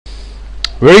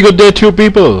Very good day to you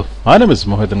people. My name is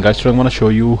Mohit, and guys, today I'm going to show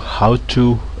you how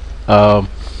to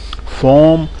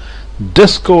form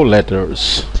disco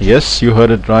letters. Yes, you heard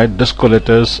it right, disco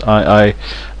letters. I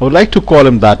would like to call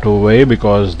them that way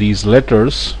because these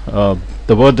letters,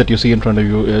 the word that you see in front of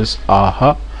you is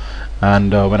aha,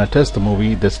 and when I test the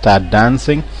movie, they start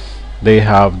dancing. They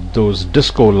have those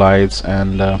disco lights,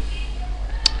 and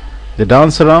they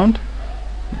dance around.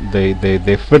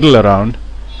 They fiddle around.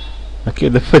 Okay,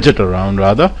 they fidget around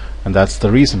rather, and that's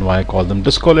the reason why I call them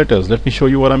disco letters. Let me show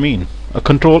you what I mean. A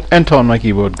Control Enter on my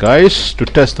keyboard, guys, to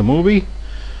test the movie,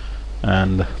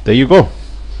 and there you go.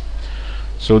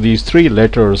 So these three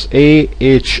letters A,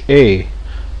 H, A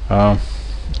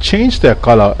change their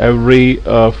color every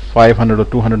 500 or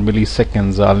 200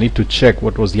 milliseconds. I'll need to check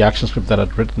what was the action script that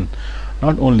I'd written.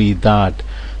 Not only that,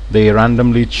 they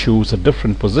randomly choose a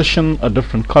different position, a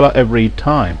different color every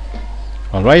time.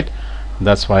 Alright,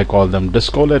 that's why I call them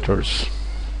disco letters.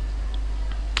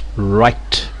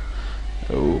 Right.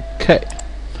 Okay.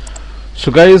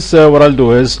 So guys, what I'll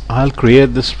do is I'll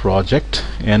create this project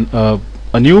in a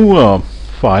new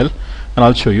file, and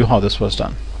I'll show you how this was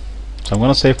done. So I'm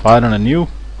going to say file and a new,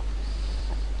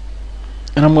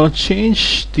 and I'm going to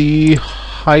change the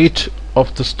height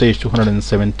of the stage to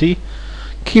 170.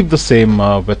 Keep the same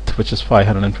width, which is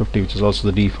 550, which is also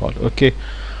the default. Okay.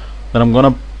 Then I'm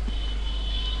going to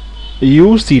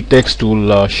use the text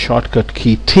tool shortcut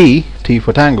key T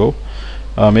for Tango,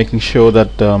 making sure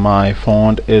that my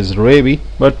font is Ravi,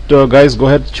 but guys, go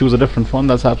ahead, choose a different font.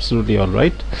 That's absolutely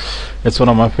alright. It's one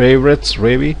of my favorites,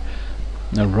 Ravi.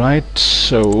 Alright,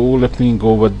 so let me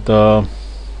go with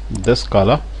this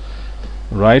color.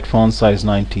 Right, font size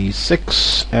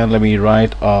 96, and let me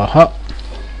write aha.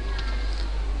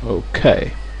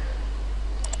 Okay,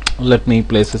 let me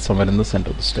place it somewhere in the center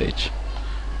of the stage.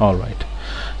 Alright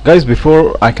guys,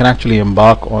 before I can actually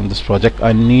embark on this project,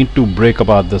 I need to break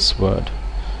apart this word.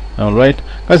 Alright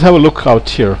guys, have a look out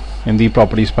here in the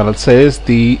properties panel. It says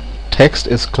the text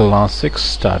is classic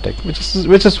static, which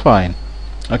is fine.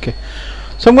 Okay,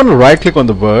 so I'm going to right click on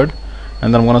the word,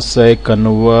 and then I'm going to say I'm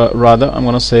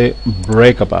going to say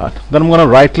break apart. Then I'm going to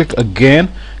right click again,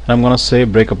 and I'm going to say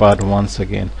break apart once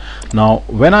again. Now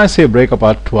when I say break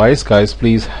apart twice, guys,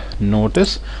 please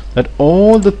notice that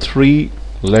all the three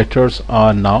letters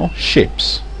are now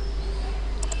shapes.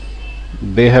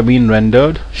 They have been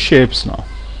rendered shapes now.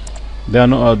 They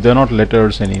are they're not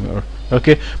letters anymore.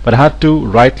 Okay, but I had to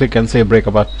right click and say break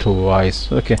apart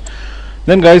twice. Okay,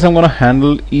 then guys, I'm going to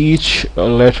handle each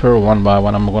letter one by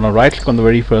one. I'm going to right click on the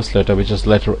very first letter, which is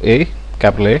letter A,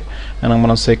 capital A, and I'm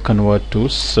going to say convert to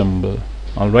symbol.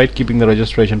 Alright, keeping the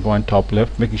registration point top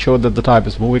left, making sure that the type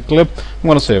is movie clip. I'm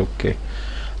going to say OK.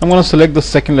 I'm going to select the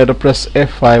second letter, press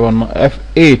F5 on my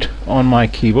F8 on my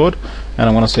keyboard, and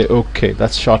I'm going to say OK.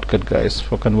 That's shortcut, guys,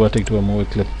 for converting to a movie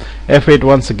clip. F8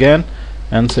 once again,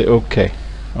 and say OK,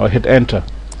 or hit enter.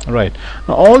 Alright,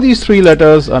 now all these three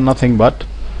letters are nothing but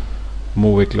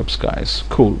movie clips, guys.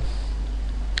 Cool.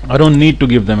 I don't need to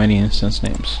give them any instance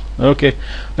names. Okay,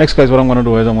 next, guys, what I'm going to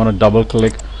do is I'm going to double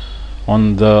click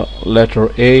on the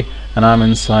letter A, and I'm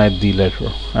inside the letter.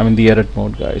 I'm in the edit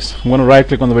mode, guys. I'm going to right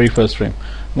click on the very first frame.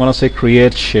 I'm going to say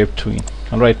create shape tween.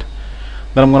 Alright,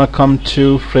 then I'm going to come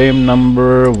to frame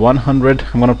number 100.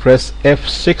 I'm going to press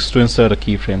F6 to insert a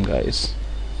keyframe, guys.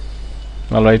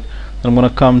 Alright, then I'm going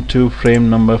to come to frame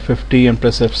number 50 and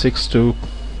press F6 to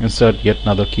insert yet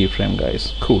another keyframe,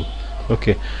 guys. Cool.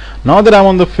 Okay, now that I'm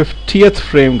on the 50th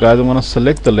frame, guys, I'm going to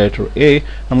select the letter A.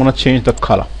 I'm going to change the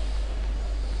color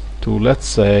to, let's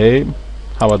say,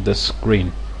 how about this,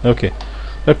 green. Okay,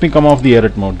 let me come off the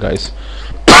edit mode, guys.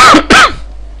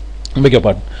 Beg your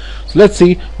pardon. So let's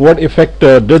see what effect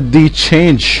did the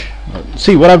change.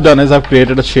 See, what I've done is I've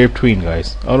created a shape tween,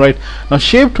 guys. Alright, now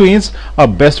shape tweens are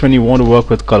best when you want to work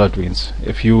with color tweens.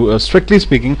 If you strictly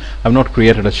speaking, I've not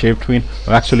created a shape tween,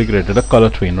 I've actually created a color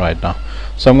tween right now.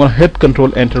 So I'm going to hit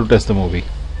Control Enter to test the movie,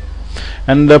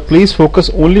 and please focus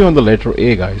only on the letter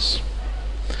A, guys,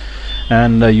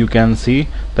 and you can see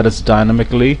that it's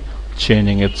dynamically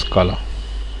changing its color.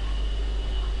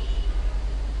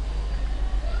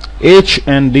 H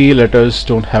and D letters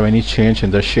don't have any change in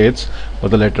their shades,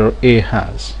 but the letter A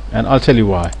has, and I'll tell you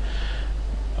why.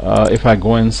 If I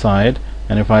go inside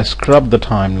and if I scrub the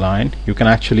timeline, you can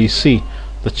actually see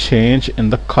the change in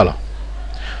the color.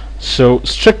 So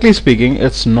strictly speaking,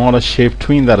 it's not a shape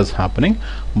tween that is happening,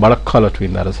 but a color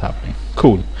tween that is happening.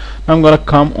 Cool. Now I'm going to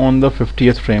come on the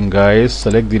 50th frame, guys,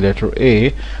 select the letter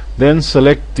A, then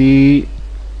select the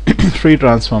free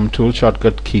transform tool,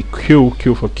 shortcut key Q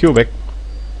for cubic.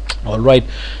 Alright,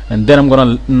 and then I'm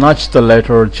gonna nudge the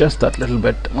letter just that little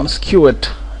bit. I'm gonna skew it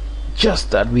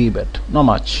just that wee bit, not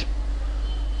much.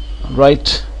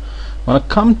 Right, I'm gonna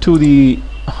come to the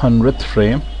 100th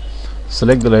frame,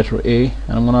 select the letter A,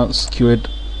 and I'm gonna skew it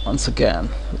once again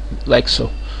like so.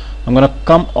 I'm gonna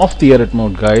come off the edit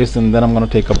mode, guys, and then I'm gonna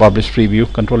take a publish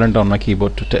preview, Control Enter on my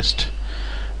keyboard to test.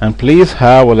 And please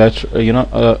have a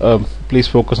letter, please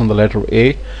focus on the letter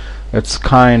A. It's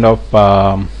kind of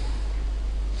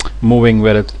moving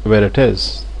where it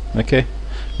is. Okay,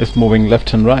 it's moving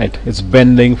left and right. It's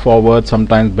bending forward,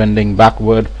 sometimes bending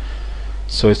backward,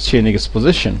 so it's changing its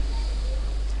position.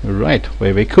 Right,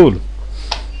 very cool.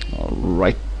 All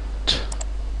right.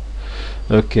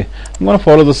 Okay, I'm going to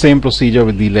follow the same procedure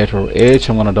with the letter H.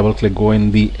 I'm going to double click, go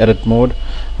in the edit mode.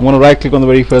 I'm going to right click on the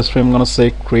very first frame. I'm going to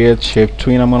say create shape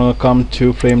tween. I'm going to come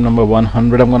to frame number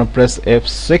 100. I'm going to press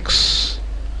F6.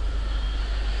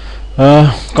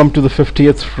 Come to the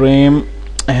 50th frame,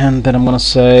 and then I'm going to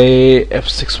say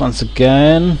F6 once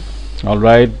again.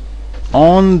 Alright,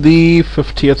 on the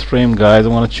 50th frame, guys,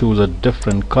 I'm going to choose a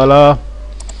different color.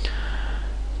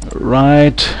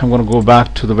 Right, I'm going to go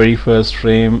back to the very first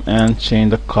frame and change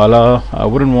the color. I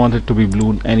wouldn't want it to be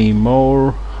blue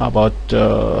anymore. How about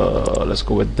let's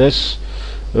go with this.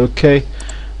 Okay,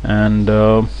 and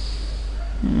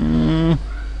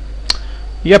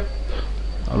yep.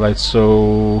 Alright,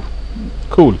 so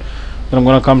cool. Then I'm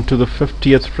going to come to the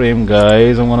 50th frame,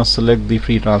 guys. I'm going to select the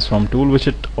free transform tool, which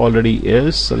it already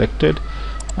is selected.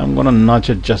 I'm going to nudge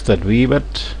it just that wee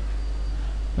bit.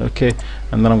 Okay,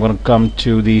 and then I'm going to come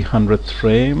to the 100th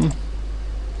frame,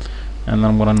 and then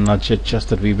I'm going to nudge it just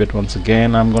that wee bit once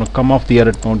again. I'm going to come off the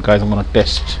edit mode, guys. I'm going to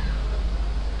test.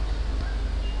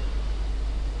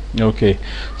 Okay,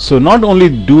 so not only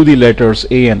do the letters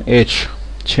A and H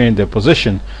change their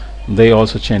position, they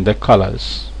also change their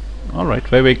colors. Alright,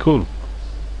 very cool.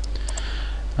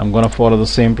 I'm going to follow the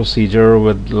same procedure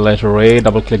with letter A.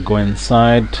 Double click, go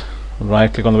inside,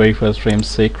 right click on the very first frame,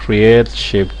 say create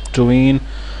shape tween.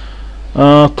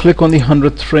 Click on the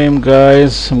 100th frame,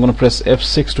 guys. I'm going to press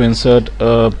F6 to insert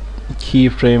a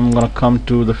keyframe. I'm going to come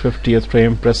to the 50th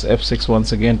frame, press F6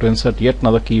 once again to insert yet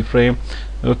another keyframe.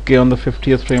 Okay, on the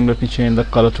 50th frame, let me change the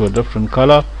color to a different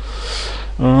color.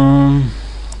 Right,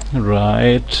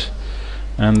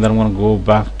 and then I'm going to go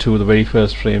back to the very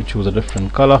first frame, choose a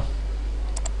different color.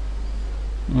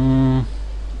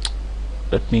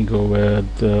 Let me go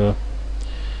with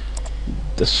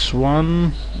this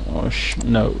one, or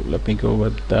no, let me go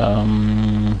with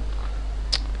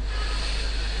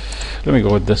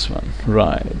this one.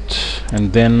 Right,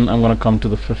 and then I'm gonna come to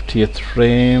the 50th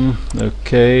frame.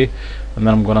 Okay, and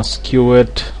then I'm gonna skew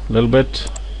it a little bit,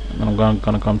 and then I'm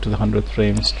gonna come to the 100th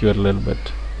frame, skew it a little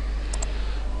bit.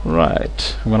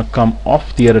 Right, I'm gonna come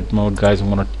off the edit mode, guys. I'm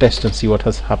gonna test and see what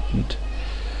has happened.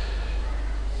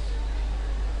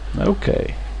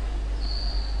 Okay.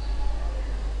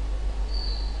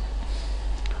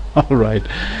 Alright,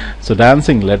 so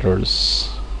dancing letters.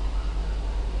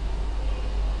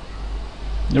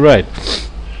 Right,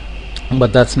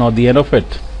 but that's not the end of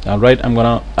it. Alright, I'm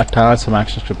gonna attach some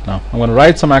Actionscript now. I'm gonna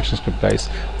write some Actionscript, guys.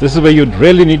 This is where you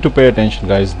really need to pay attention,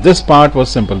 guys. This part was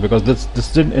simple because this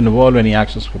didn't involve any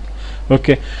Actionscript.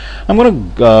 Okay, I'm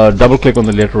gonna double click on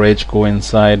the letter H, go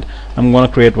inside. I'm gonna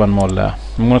create one more layer.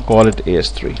 I'm gonna call it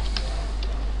AS3.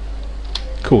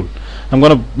 Cool. I'm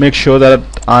going to make sure that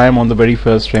I am on the very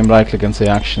first frame, right click and say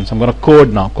actions. I'm going to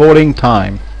code now, coding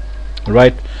time.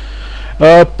 Right,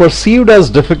 perceived as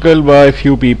difficult by a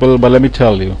few people, but let me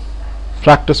tell you,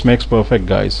 practice makes perfect,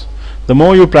 guys. The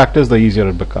more you practice, the easier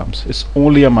it becomes. It's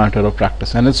only a matter of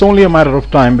practice, and it's only a matter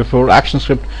of time before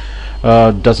Actionscript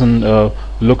doesn't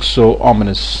look so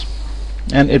ominous,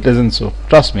 and it isn't so.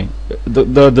 Trust me,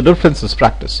 the difference is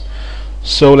practice.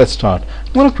 So let's start.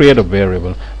 I'm going to create a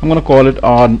variable. I'm going to call it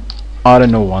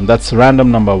RNO1. That's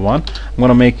random number 1. I'm going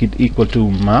to make it equal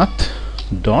to math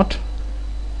dot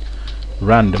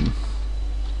random.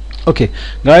 Okay,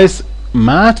 guys,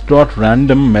 math dot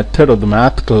random method of the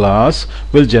math class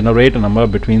will generate a number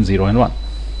between 0 and 1.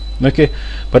 Okay,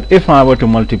 but if I were to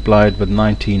multiply it with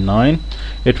 99,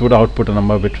 it would output a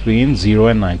number between 0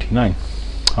 and 99.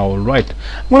 Alright,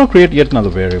 I'm going to create yet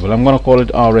another variable. I'm going to call it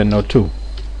RNO2.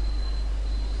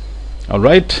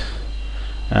 Alright,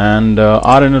 and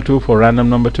RNO2 for random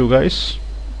number 2, guys.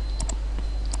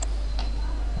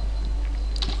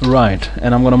 Right,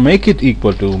 and I'm going to make it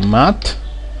equal to math,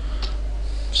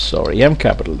 sorry, M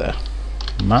capital there,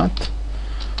 math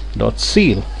dot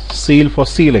seal, seal for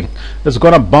sealing. It's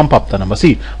going to bump up the number.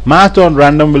 See, math on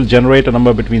random will generate a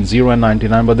number between 0 and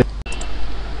 99,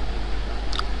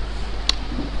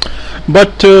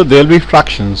 but there'll be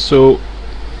fractions. So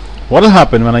what will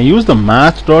happen when I use the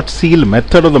math.seal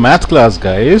method of the math class,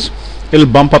 guys? it'll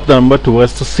bump up the number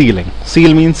towards the ceiling.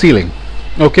 Ceil means ceiling.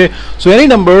 Okay, so any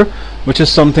number which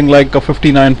is something like a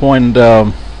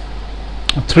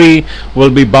 59.3 will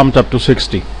be bumped up to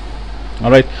 60.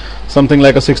 Alright, something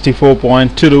like a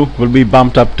 64.22 will be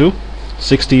bumped up to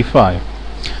 65.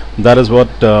 That is what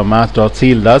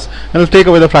math.ceil does, and it'll take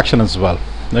away the fraction as well.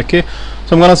 Okay,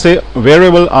 so I'm going to say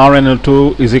variable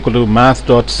rno2 is equal to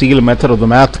math.ceil method of the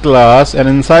math class, and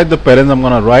inside the parents I'm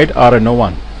going to write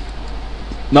rno1.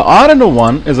 Now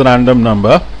rno1 is a random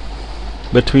number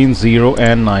between 0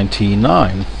 and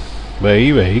 99.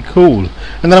 Very cool.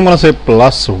 And then I'm going to say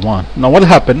plus 1. Now what will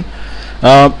happen,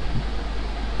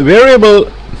 variable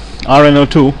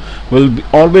rno2 will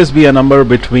always be a number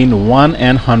between 1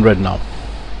 and 100 now.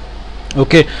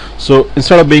 Okay, so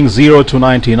instead of being 0 to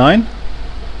 99,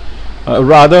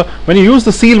 rather when you use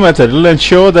the ceil method, it will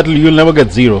ensure that you'll never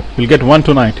get 0, you'll get 1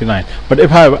 to 99. But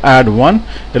if I add 1,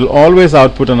 it will always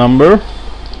output a number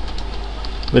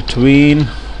between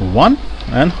 1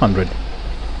 and 100.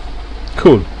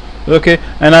 Cool. Okay,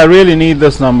 and I really need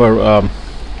this number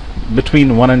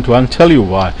between 1 and 2. I'll tell you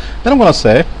why. Then I'm going to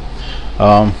say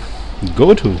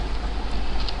go to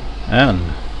and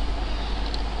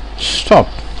stop,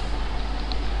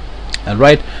 and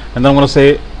right, and then I'm going to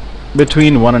say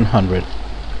between 1 and 100.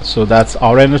 So that's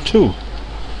rno2.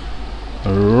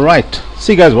 Right,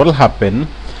 see guys, what will happen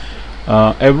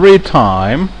every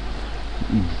time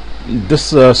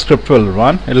this script will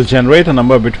run, it will generate a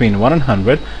number between 1 and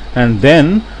 100, and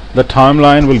then the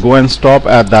timeline will go and stop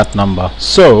at that number.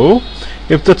 So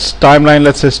if the timeline,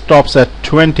 let's say, stops at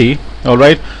 20,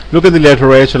 alright, look at the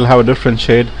letter H, it'll have a different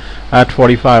shade. At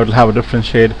 45 it'll have a different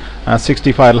shade. At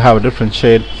 65 it'll have a different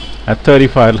shade. At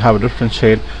 35 it'll have a different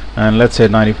shade, and let's say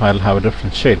 95 it'll have a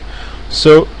different shade.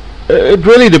 So it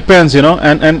really depends, you know,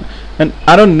 and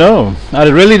I don't know, I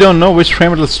really don't know which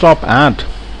frame it'll stop at.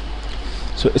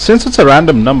 So since it's a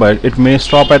random number, it may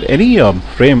stop at any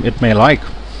frame it may like,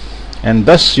 and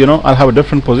thus, you know, I'll have a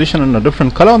different position and a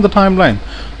different color on the timeline.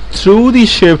 Through the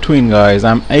shape tween, guys,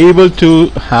 I'm able to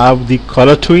have the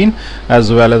color tween,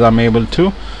 as well as I'm able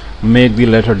to make the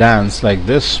letter dance like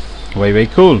this. Very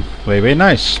cool, very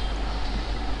nice.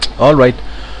 Alright,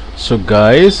 so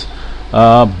guys,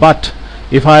 but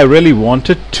if I really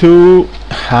wanted to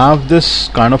have this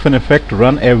kind of an effect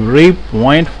run every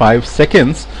 0.5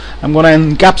 seconds, I'm going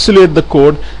to encapsulate the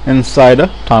code inside a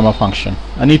timer function.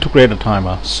 I need to create a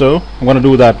timer, so I'm going to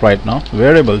do that right now.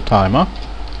 Variable timer,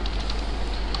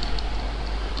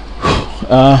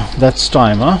 that's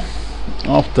timer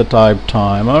of the type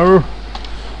timer,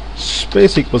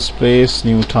 space equals space,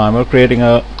 new timer, creating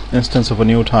a instance of a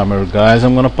new timer. Guys,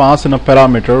 I'm going to pass in a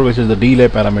parameter which is the delay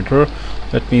parameter.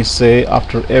 Let me say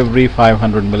after every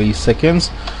 500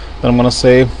 milliseconds. Then I'm going to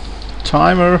say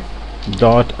timer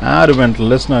dot add event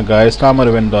listener, guys, timer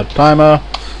event dot timer.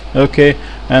 Okay,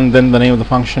 and then the name of the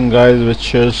function, guys,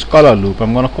 which is color loop.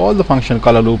 I'm going to call the function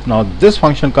color loop. Now this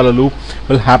function color loop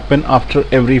will happen after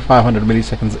every 500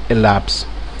 milliseconds elapse.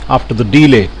 After the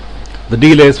delay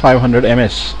is 500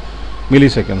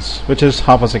 milliseconds, which is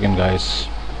half a second, guys.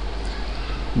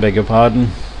 Beg your pardon.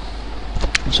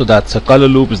 So that's a color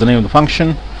loop is the name of the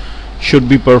function, should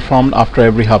be performed after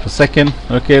every half a second.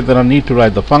 Okay, then I need to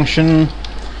write the function.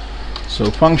 So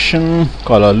function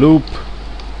color loop,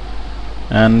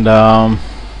 and I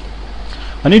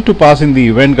need to pass in the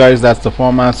event, guys. That's the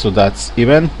format, so that's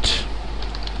event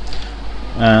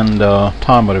and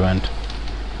timer event.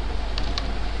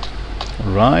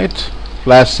 Right,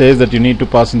 Flash says that you need to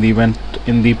pass in the event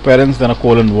in the parents, then a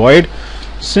colon void.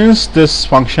 Since this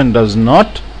function does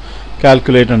not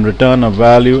calculate and return a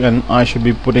value, and I should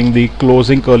be putting the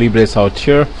closing curly brace out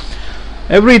here.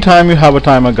 Every time you have a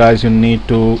timer, guys, you need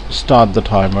to start the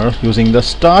timer using the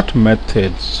start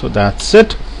method. So that's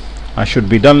it, I should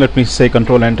be done. Let me say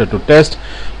control enter to test.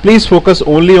 Please focus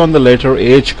only on the letter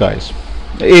H, guys.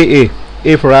 A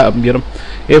for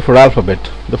A for alphabet,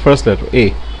 the first letter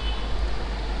A.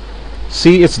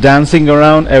 See, it's dancing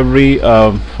around every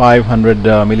 500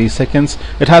 milliseconds.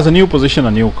 It has a new position,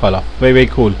 a new color. Very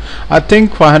cool. I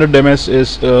think 500 ms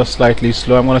is slightly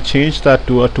slow. I'm going to change that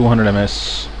to a 200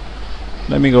 ms.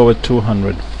 Let me go with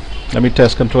 200. Let me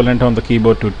test. Control enter on the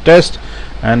keyboard to test,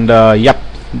 and yep,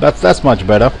 that's much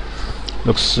better.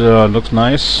 Looks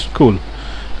nice. Cool,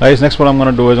 guys. Next, what I'm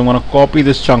going to do is I'm going to copy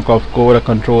this chunk of code. A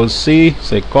control C,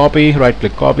 say copy, right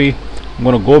click copy. I'm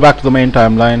going to go back to the main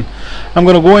timeline. I'm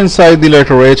going to go inside the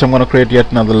letter H. I'm going to create yet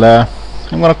another layer.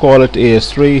 I'm going to call it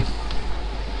AS3.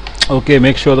 Okay,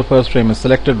 make sure the first frame is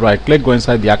selected. Right click, go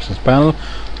inside the actions panel,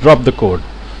 drop the code,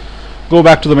 go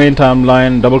back to the main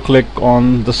timeline, double click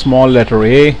on the small letter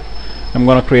A. I'm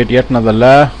going to create yet another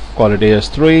layer, call it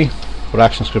AS3. for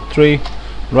Actionscript 3.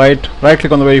 Right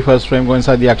click on the very first frame, go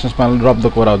inside the actions panel, drop the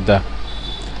code out there.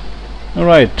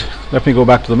 Alright, let me go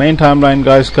back to the main timeline,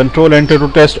 guys. Control enter to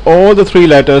test all the 3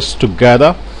 letters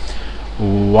together.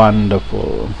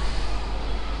 Wonderful.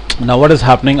 Now what is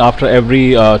happening after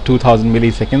every 2000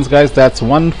 milliseconds, guys? That's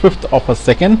 1/5 of a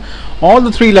second. All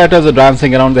the 3 letters are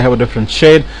dancing around. They have a different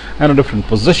shade and a different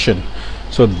position.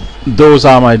 So those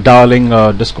are my darling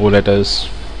disco letters.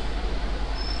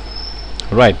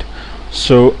 Right.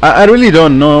 So I really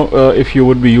don't know if you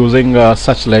would be using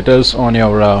such letters on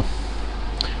your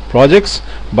projects,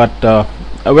 but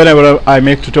whenever I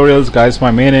make tutorials, guys,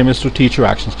 my main aim is to teach you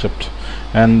Actionscript,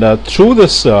 and through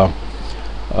this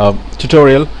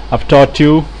tutorial I've taught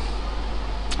you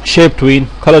shape tween,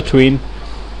 color tween,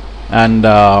 and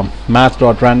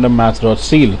math.random,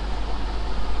 math.seal,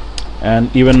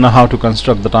 and even how to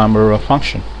construct the timer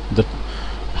function,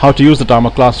 how to use the timer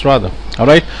class rather.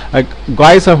 Alright,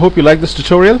 guys, I hope you like this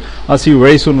tutorial. I'll see you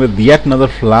very soon with yet another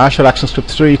Flash or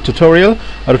Actionscript 3 tutorial,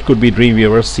 or it could be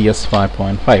Dreamweaver CS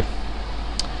 5.5.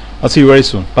 I'll see you very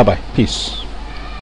soon. Bye bye. Peace.